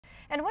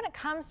And when it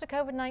comes to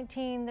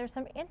COVID-19, there's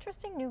some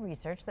interesting new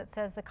research that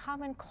says the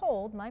common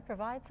cold might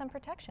provide some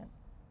protection.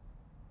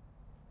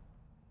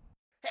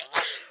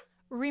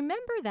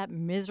 Remember that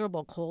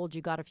miserable cold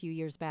you got a few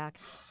years back?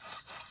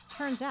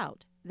 Turns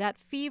out that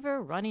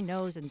fever, runny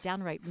nose, and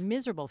downright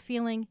miserable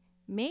feeling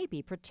may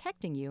be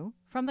protecting you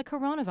from the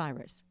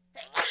coronavirus.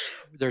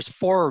 There's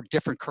 4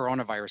 different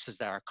coronaviruses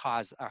that are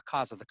cause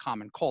of the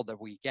common cold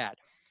that we get.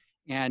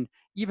 And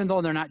even though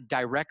they're not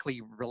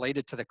directly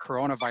related to the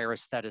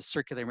coronavirus that is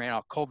circulating right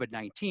now,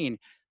 COVID-19,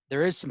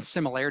 there is some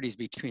similarities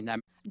between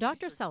them.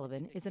 Dr.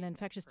 Sullivan is an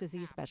infectious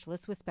disease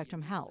specialist with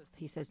Spectrum Health.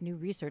 He says new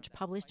research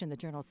published in the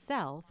journal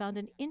Cell found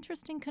an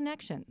interesting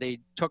connection. They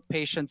took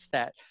patients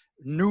that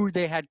knew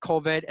they had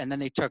COVID, and then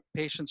they took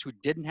patients who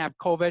didn't have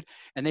COVID,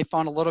 and they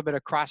found a little bit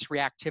of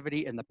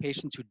cross-reactivity in the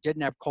patients who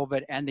didn't have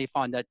COVID, and they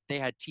found that they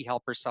had T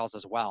helper cells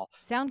as well.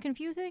 Sound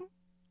confusing?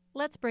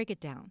 Let's break it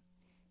down.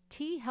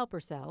 T helper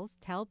cells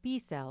tell B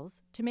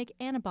cells to make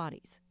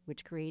antibodies,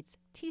 which creates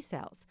T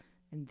cells,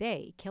 and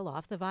they kill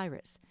off the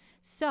virus.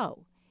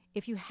 So,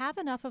 if you have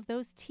enough of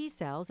those T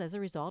cells as a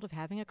result of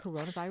having a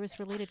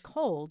coronavirus-related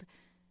cold,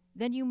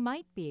 then you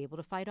might be able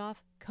to fight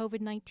off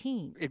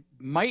COVID-19. It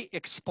might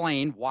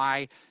explain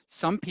why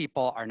some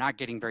people are not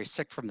getting very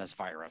sick from this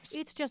virus.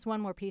 It's just one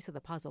more piece of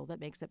the puzzle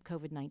that makes up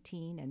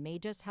COVID-19 and may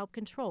just help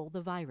control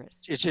the virus.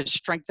 It's just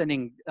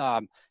strengthening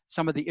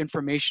some of the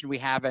information we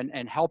have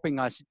and helping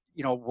us,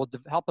 will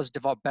help us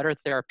develop better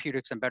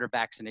therapeutics and better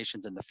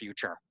vaccinations in the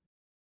future.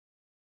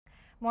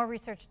 More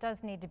research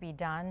does need to be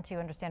done to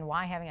understand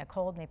why having a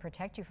cold may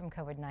protect you from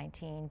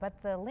COVID-19,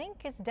 but the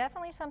link is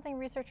definitely something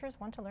researchers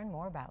want to learn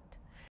more about.